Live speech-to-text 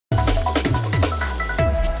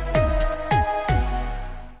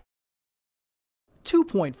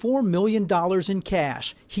$2.4 million in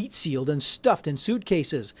cash, heat-sealed and stuffed in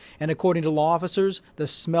suitcases, and according to law officers, the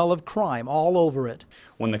smell of crime all over it.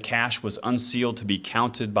 When the cash was unsealed to be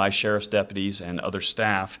counted by sheriff's deputies and other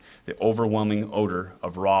staff, the overwhelming odor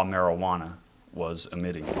of raw marijuana was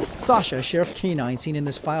emitting. Sasha, a sheriff's canine seen in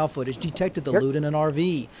this file footage, detected the loot in an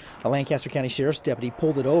RV. A Lancaster County Sheriff's deputy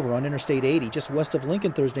pulled it over on Interstate 80 just west of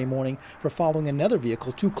Lincoln Thursday morning for following another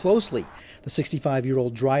vehicle too closely. The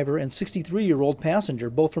 65-year-old driver and 63-year-old passenger,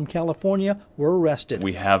 both from California, were arrested.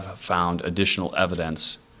 We have found additional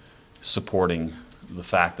evidence supporting the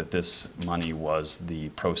fact that this money was the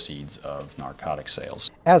proceeds of narcotic sales.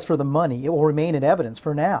 As for the money, it will remain in evidence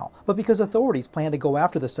for now. But because authorities plan to go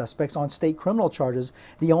after the suspects on state criminal charges,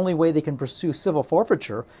 the only way they can pursue civil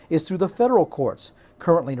forfeiture is through the federal courts.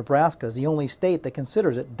 Currently, Nebraska is the only state that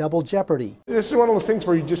considers it double jeopardy. This is one of those things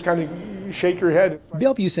where you just kind of shake your head.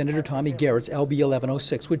 Bellevue Senator Tommy Garrett's LB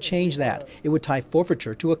 1106 would change that. It would tie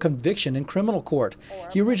forfeiture to a conviction in criminal court.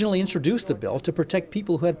 He originally introduced the bill to protect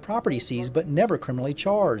people who had property seized but never criminally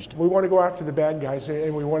charged. We want to go after the bad guys,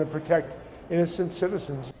 and we want to protect innocent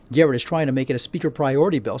citizens. Garrett is trying to make it a Speaker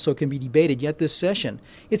priority bill so it can be debated yet this session.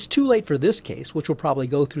 It's too late for this case, which will probably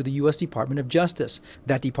go through the U.S. Department of Justice.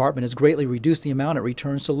 That department has greatly reduced the amount it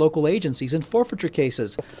returns to local agencies in forfeiture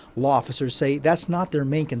cases. Law officers say that's not their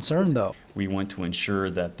main concern, though. We want to ensure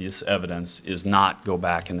that this evidence is not go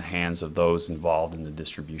back in the hands of those involved in the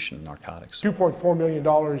distribution of narcotics. $2.4 million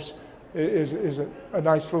is a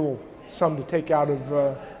nice little sum to take out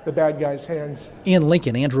of the bad guys' hands. In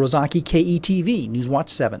Lincoln, Andrew Ozaki, KETV, News Watch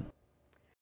 7.